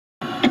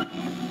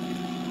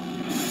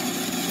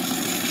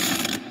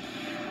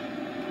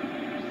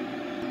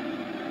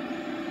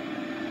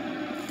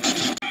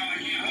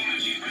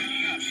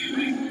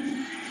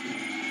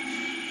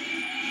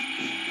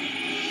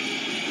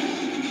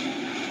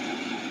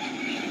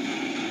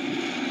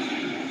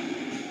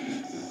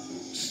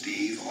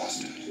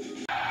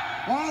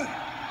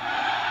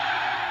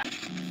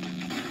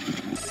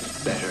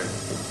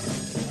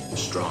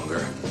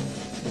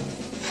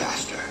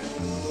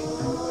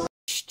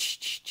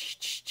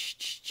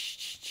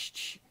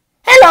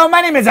Hello,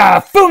 my name is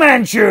Fu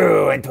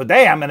Manchu, and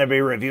today I'm going to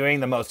be reviewing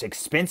the most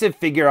expensive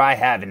figure I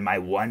have in my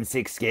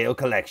 1/6 scale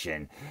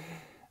collection.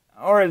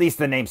 Or at least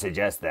the name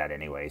suggests that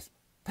anyways.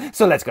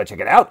 So let's go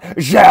check it out,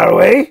 shall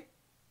we?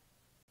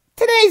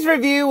 Today's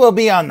review will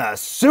be on the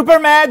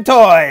Supermad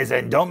toys,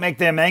 and don't make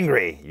them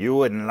angry. You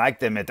wouldn't like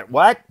them at the...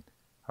 What?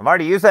 I've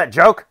already used that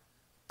joke?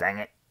 Dang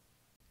it.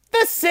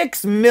 The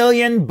 6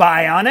 million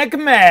Bionic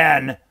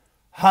Man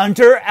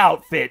Hunter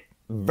outfit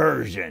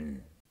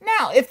version.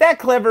 Now, if that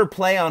clever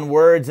play on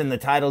words in the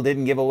title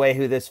didn't give away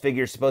who this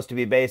figure's supposed to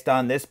be based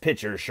on, this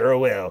picture sure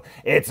will.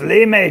 It's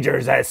Lee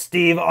Majors as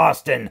Steve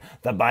Austin,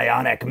 the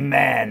Bionic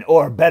Man,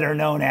 or better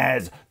known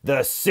as the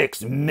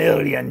 $6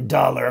 million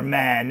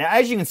Man. Now,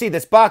 as you can see,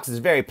 this box is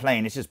very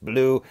plain. It's just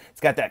blue.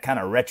 It's got that kind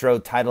of retro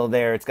title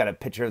there. It's got a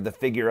picture of the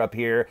figure up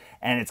here,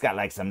 and it's got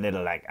like some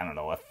little, like, I don't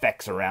know,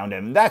 effects around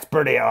him. That's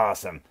pretty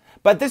awesome.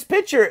 But this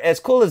picture, as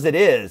cool as it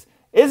is,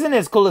 isn't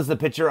as cool as the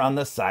picture on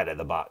the side of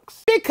the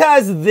box.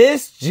 Because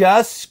this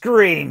just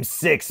screams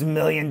 $6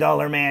 million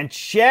Man.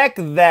 Check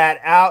that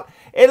out.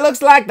 It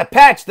looks like the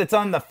patch that's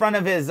on the front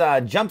of his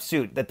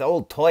jumpsuit that the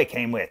old toy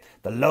came with.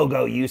 The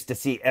logo you used to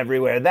see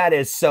everywhere. That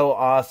is so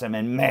awesome.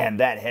 And man,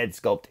 that head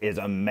sculpt is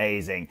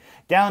amazing.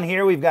 Down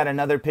here, we've got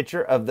another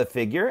picture of the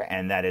figure,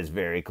 and that is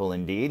very cool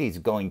indeed. He's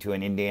going to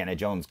an Indiana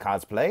Jones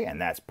cosplay,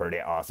 and that's pretty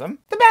awesome.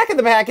 The back of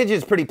the package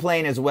is pretty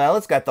plain as well.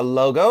 It's got the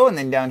logo, and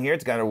then down here,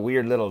 it's got a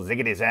weird little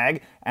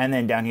ziggity-zag. And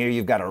then down here,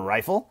 you've got a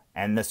rifle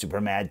and the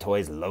Supermad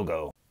Toys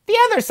logo. The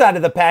other side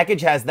of the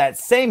package has that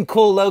same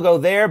cool logo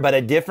there, but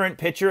a different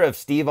picture of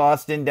Steve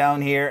Austin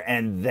down here,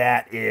 and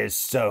that is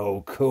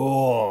so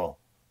cool.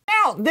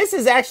 Now, this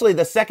is actually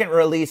the second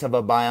release of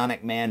a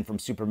Bionic Man from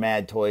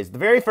Supermad Toys. The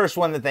very first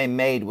one that they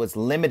made was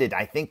limited,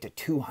 I think, to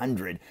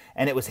 200,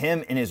 and it was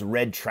him in his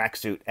red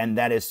tracksuit, and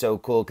that is so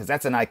cool, because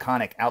that's an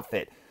iconic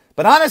outfit.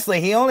 But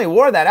honestly, he only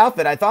wore that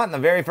outfit, I thought, in the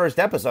very first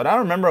episode. I don't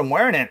remember him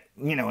wearing it,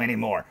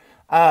 anymore.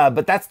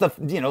 But that's the,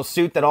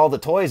 suit that all the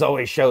toys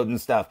always showed and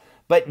stuff.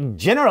 But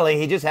generally,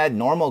 he just had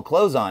normal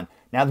clothes on.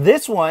 Now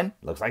this one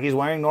looks like he's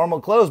wearing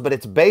normal clothes, but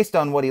it's based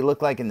on what he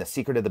looked like in The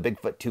Secret of the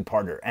Bigfoot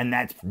 2-parter, and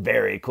that's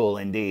very cool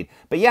indeed.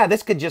 But yeah,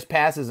 this could just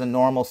pass as a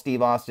normal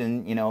Steve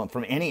Austin,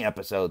 from any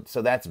episode,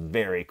 so that's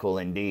very cool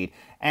indeed.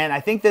 And I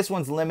think this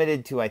one's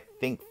limited to,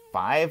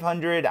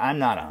 500. I'm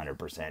not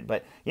 100%,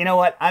 but you know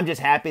what? I'm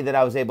just happy that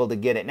I was able to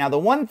get it. Now, the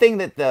one thing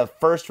that the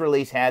first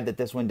release had that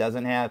this one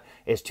doesn't have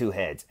is 2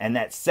 heads, and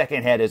that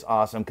second head is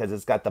awesome because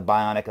it's got the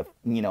bionic,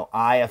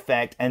 eye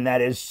effect, and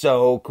that is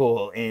so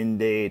cool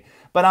indeed.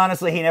 But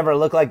honestly, he never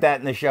looked like that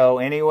in the show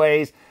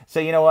anyways, so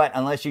you know what?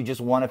 Unless you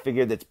just want a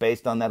figure that's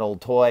based on that old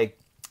toy,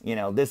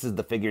 this is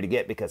the figure to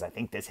get because I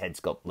think this head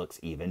sculpt looks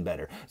even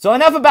better. So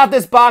enough about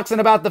this box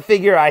and about the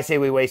figure. I say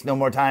we waste no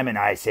more time, and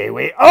I say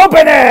we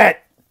open it!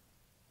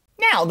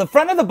 Now, the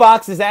front of the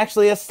box is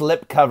actually a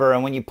slip cover,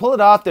 and when you pull it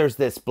off, there's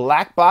this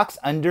black box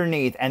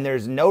underneath, and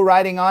there's no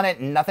writing on it,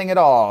 nothing at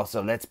all.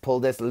 So let's pull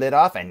this lid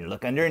off and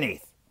look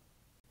underneath.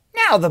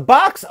 Now, the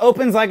box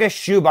opens like a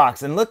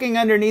shoebox, and looking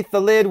underneath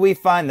the lid, we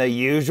find the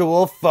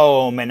usual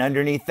foam, and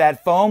underneath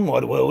that foam,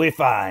 what will we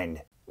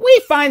find?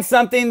 We find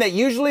something that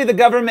usually the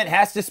government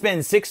has to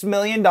spend $6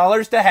 million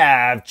to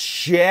have.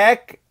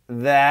 Check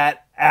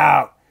that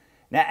out.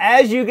 Now,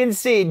 as you can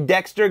see,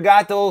 Dexter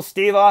got to old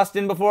Steve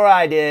Austin before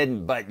I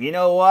did, but you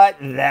know what?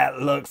 That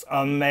looks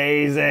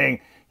amazing.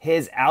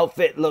 His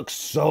outfit looks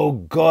so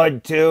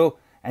good, too.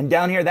 And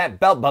down here, that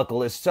belt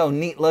buckle is so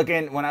neat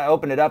looking. When I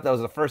opened it up, that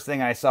was the first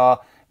thing I saw.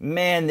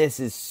 Man, this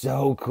is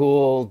so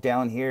cool.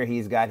 Down here,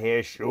 he's got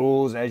his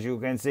shoes, as you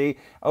can see.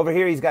 Over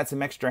here, he's got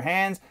some extra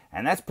hands,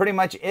 and that's pretty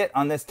much it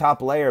on this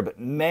top layer. But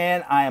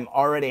man, I am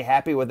already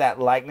happy with that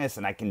likeness,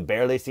 and I can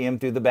barely see him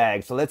through the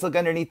bag. So let's look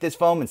underneath this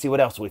foam and see what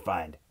else we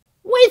find.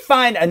 We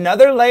find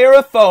another layer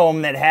of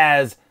foam that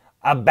has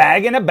a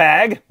bag in a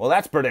bag. Well,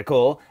 that's pretty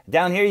cool.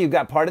 Down here, you've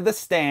got part of the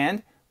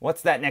stand.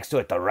 What's that next to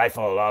it? The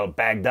rifle all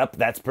bagged up.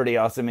 That's pretty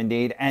awesome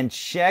indeed. And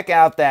check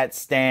out that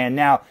stand.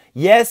 Now,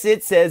 yes,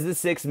 it says the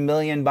 6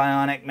 million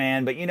Bionic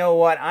Man, but you know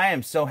what? I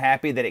am so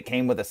happy that it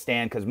came with a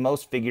stand because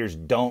most figures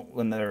don't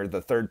when they're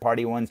the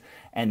third-party ones.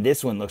 And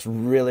this one looks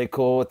really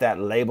cool with that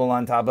label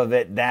on top of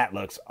it. That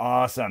looks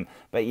awesome.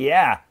 But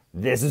yeah,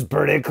 this is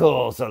pretty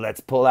cool. So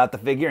let's pull out the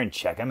figure and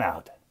check him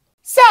out.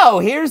 So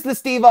here's the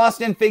Steve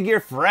Austin figure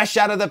fresh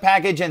out of the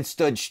package and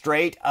stood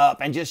straight up.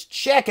 And just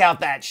check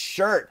out that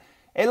shirt.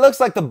 It looks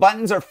like the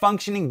buttons are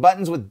functioning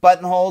buttons with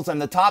buttonholes,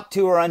 and the top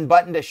 2 are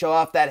unbuttoned to show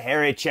off that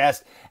hairy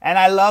chest. And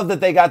I love that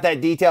they got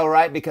that detail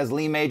right because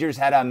Lee Majors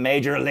had a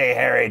majorly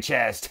hairy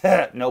chest.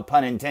 No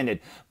pun intended.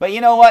 But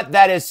you know what?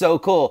 That is so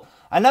cool.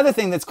 Another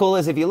thing that's cool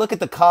is if you look at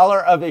the collar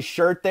of his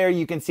shirt there,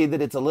 you can see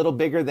that it's a little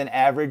bigger than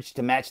average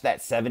to match that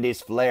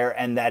 70s flair,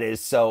 and that is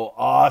so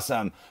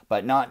awesome.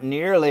 But not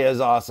nearly as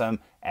awesome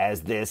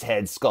as this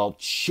head sculpt.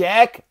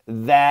 Check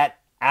that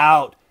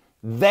out.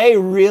 They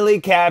really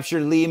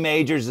captured Lee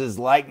Majors'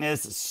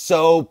 likeness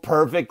so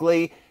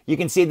perfectly. You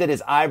can see that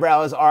his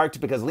eyebrow is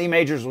arched because Lee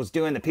Majors was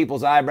doing the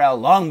people's eyebrow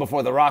long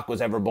before The Rock was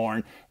ever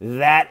born.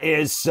 That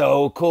is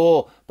so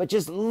cool. But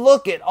just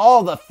look at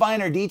all the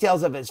finer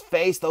details of his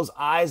face. Those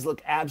eyes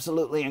look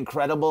absolutely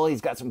incredible.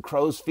 He's got some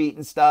crow's feet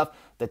and stuff.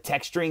 The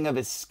texturing of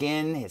his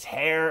skin, his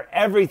hair,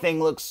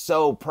 everything looks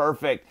so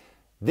perfect.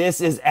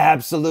 This is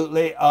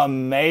absolutely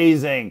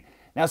amazing.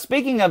 Now,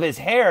 speaking of his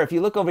hair, if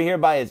you look over here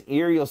by his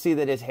ear, you'll see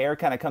that his hair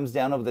kind of comes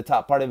down over the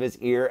top part of his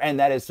ear, and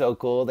that is so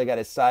cool. They got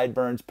his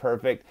sideburns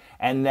perfect,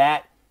 and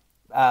that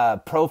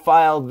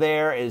profile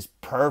there is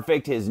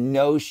perfect. His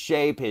nose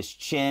shape, his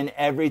chin,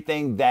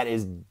 everything, that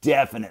is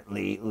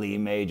definitely Lee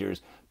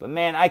Majors. But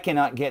man, I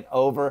cannot get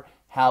over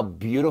how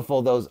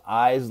beautiful those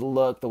eyes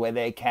look, the way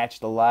they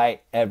catch the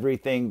light,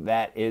 everything.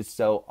 That is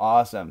so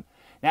awesome.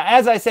 Now,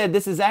 as I said,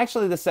 this is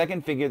actually the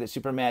second figure that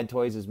Supermad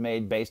Toys has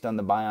made based on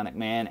the Bionic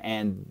Man,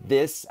 and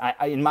this,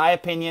 in my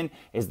opinion,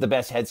 is the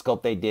best head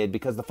sculpt they did,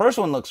 because the first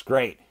one looks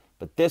great,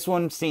 but this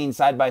one, seen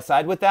side by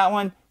side with that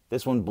one,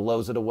 this one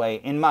blows it away,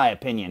 in my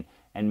opinion.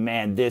 And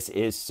man, this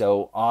is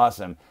so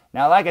awesome.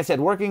 Now, like I said,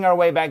 working our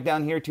way back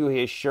down here to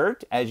his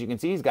shirt, as you can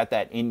see, he's got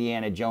that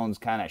Indiana Jones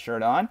kind of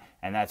shirt on,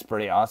 and that's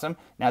pretty awesome.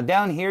 Now,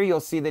 down here,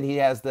 you'll see that he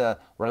has the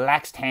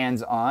relaxed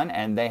hands on,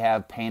 and they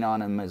have paint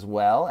on them as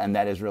well, and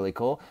that is really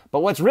cool.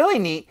 But what's really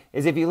neat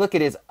is if you look at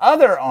his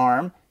other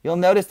arm, you'll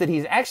notice that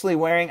he's actually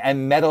wearing a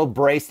metal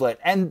bracelet,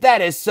 and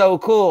that is so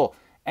cool.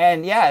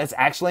 And yeah, it's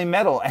actually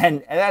metal,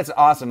 and that's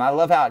awesome. I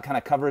love how it kind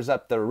of covers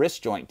up the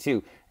wrist joint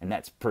too, and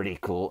that's pretty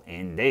cool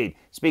indeed.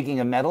 Speaking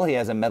of metal, he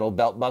has a metal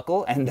belt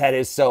buckle, and that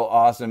is so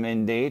awesome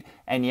indeed.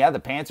 And yeah, the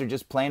pants are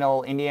just plain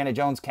old Indiana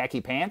Jones khaki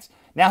pants.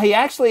 Now, he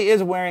actually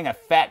is wearing a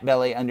fat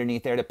belly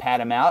underneath there to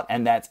pad him out,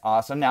 and that's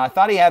awesome. Now, I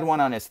thought he had one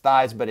on his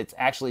thighs, but it's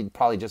actually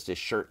probably just his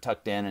shirt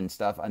tucked in and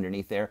stuff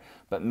underneath there.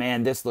 But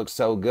man, this looks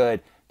so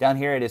good. Down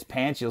here at his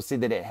pants, you'll see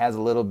that it has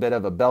a little bit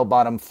of a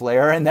bell-bottom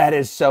flare, and that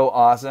is so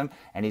awesome.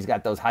 And he's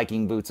got those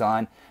hiking boots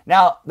on.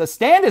 Now, the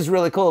stand is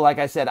really cool. Like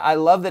I said, I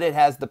love that it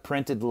has the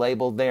printed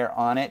label there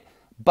on it.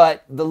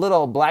 But the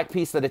little black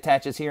piece that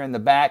attaches here in the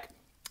back,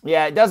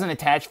 yeah, it doesn't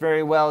attach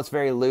very well. It's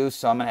very loose,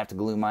 so I'm going to have to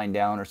glue mine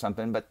down or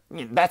something. But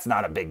that's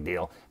not a big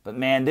deal. But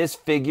man, this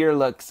figure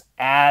looks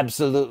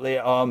absolutely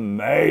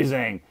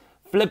amazing.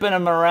 Flipping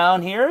him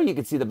around here, you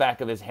can see the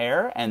back of his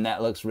hair, and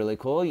that looks really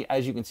cool.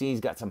 As you can see, he's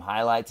got some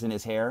highlights in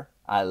his hair.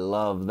 I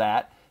love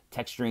that.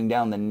 Texturing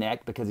down the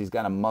neck because he's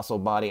got a muscle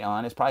body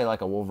on. It's probably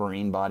like a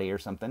Wolverine body or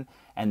something.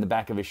 And the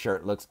back of his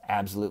shirt looks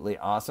absolutely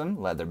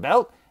awesome. Leather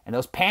belt. And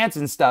those pants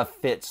and stuff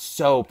fit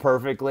so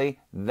perfectly.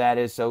 That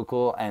is so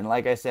cool. And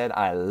like I said,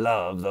 I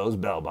love those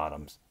bell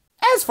bottoms.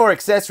 As for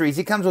accessories,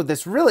 he comes with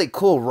this really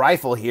cool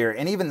rifle here,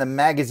 and even the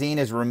magazine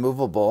is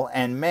removable,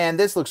 and man,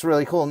 this looks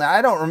really cool. Now,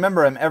 I don't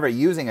remember him ever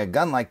using a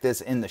gun like this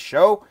in the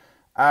show,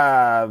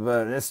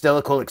 but it's still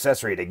a cool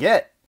accessory to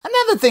get.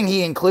 Another thing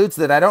he includes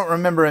that I don't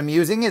remember him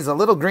using is a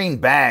little green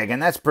bag,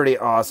 and that's pretty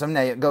awesome.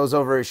 Now, it goes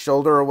over his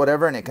shoulder or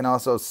whatever, and it can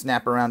also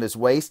snap around his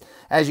waist.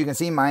 As you can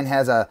see, mine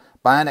has a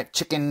bionic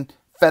chicken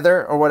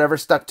feather or whatever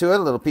stuck to it,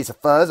 a little piece of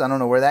fuzz. I don't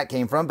know where that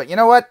came from, but you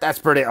know what? That's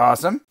pretty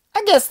awesome.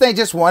 I guess they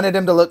just wanted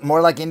him to look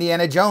more like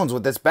Indiana Jones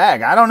with this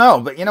bag. I don't know,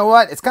 but you know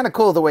what? It's kind of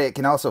cool the way it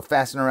can also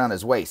fasten around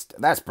his waist.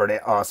 That's pretty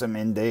awesome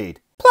indeed.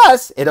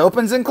 Plus, it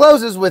opens and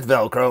closes with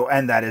Velcro,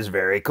 and that is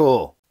very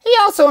cool. He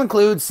also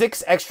includes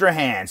 6 extra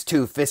hands,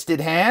 2 fisted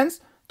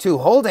hands, 2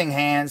 holding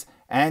hands,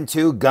 and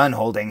 2 gun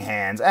holding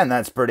hands, and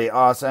that's pretty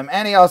awesome.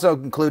 And he also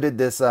included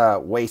this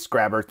waist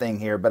grabber thing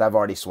here, but I've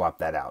already swapped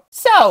that out.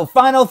 So,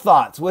 final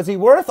thoughts. Was he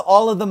worth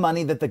all of the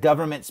money that the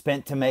government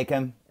spent to make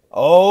him?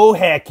 Oh,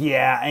 heck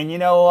yeah. And you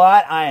know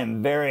what? I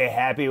am very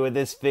happy with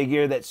this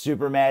figure that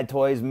Supermad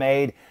Toys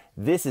made.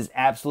 This is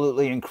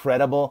absolutely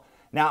incredible.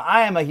 Now,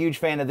 I am a huge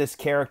fan of this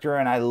character,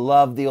 and I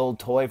love the old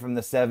toy from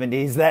the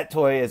 70s. That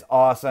toy is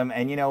awesome.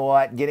 And you know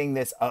what? Getting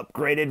this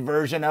upgraded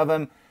version of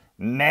him,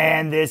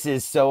 man, this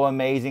is so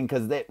amazing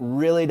because it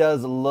really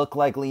does look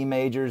like Lee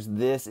Majors.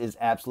 This is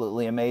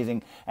absolutely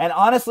amazing. And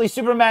honestly,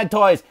 Supermad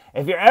Toys,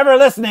 if you're ever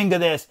listening to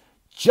this,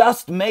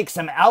 just make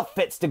some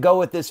outfits to go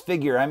with this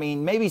figure. I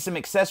mean, maybe some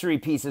accessory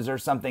pieces or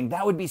something.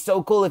 That would be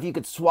so cool if you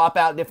could swap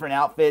out different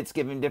outfits,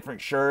 give him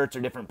different shirts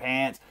or different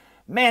pants.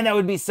 Man, that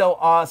would be so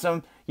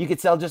awesome. You could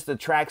sell just a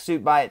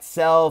tracksuit by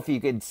itself. You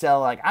could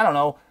sell, like, I don't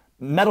know,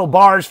 metal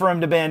bars for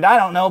him to bend. I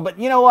don't know, but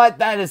you know what?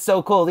 That is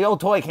so cool. The old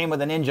toy came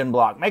with an engine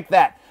block. Make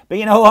that. But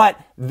you know what?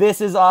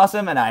 This is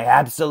awesome, and I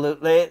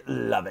absolutely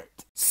love it.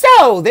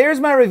 So, there's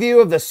my review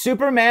of the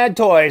Supermad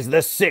Toys,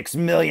 the 6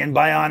 million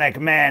Bionic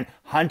Man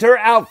Hunter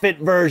outfit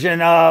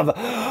version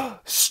of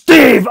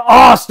Steve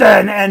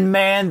Austin. And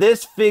man,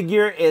 this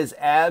figure is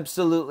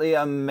absolutely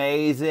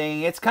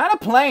amazing. It's kind of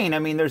plain. I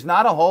mean, there's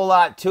not a whole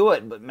lot to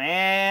it, but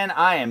man,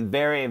 I am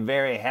very,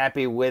 very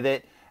happy with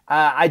it.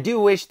 I do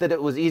wish that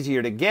it was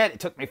easier to get. It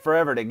took me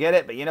forever to get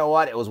it, but you know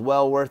what? It was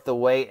well worth the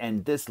wait,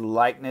 and this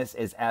likeness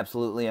is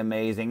absolutely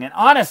amazing. And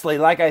honestly,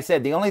 like I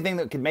said, the only thing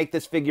that could make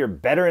this figure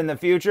better in the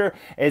future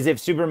is if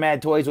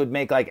Supermad Toys would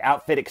make like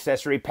outfit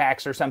accessory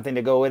packs or something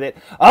to go with it.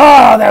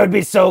 Oh, that would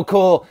be so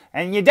cool.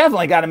 And you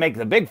definitely got to make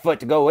the Bigfoot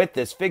to go with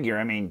this figure.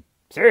 I mean,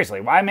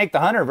 Seriously, why make the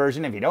Hunter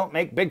version if you don't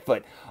make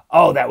Bigfoot?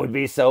 Oh, that would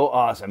be so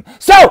awesome.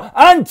 So,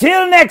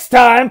 until next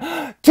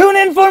time, tune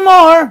in for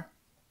more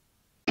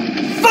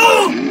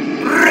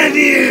food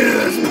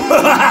reviews!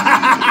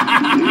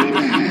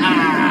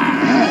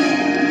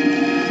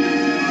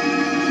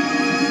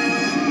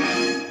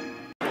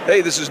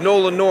 Hey, this is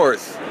Nolan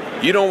North.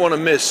 You don't want to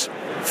miss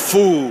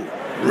Food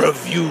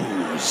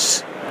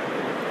Reviews.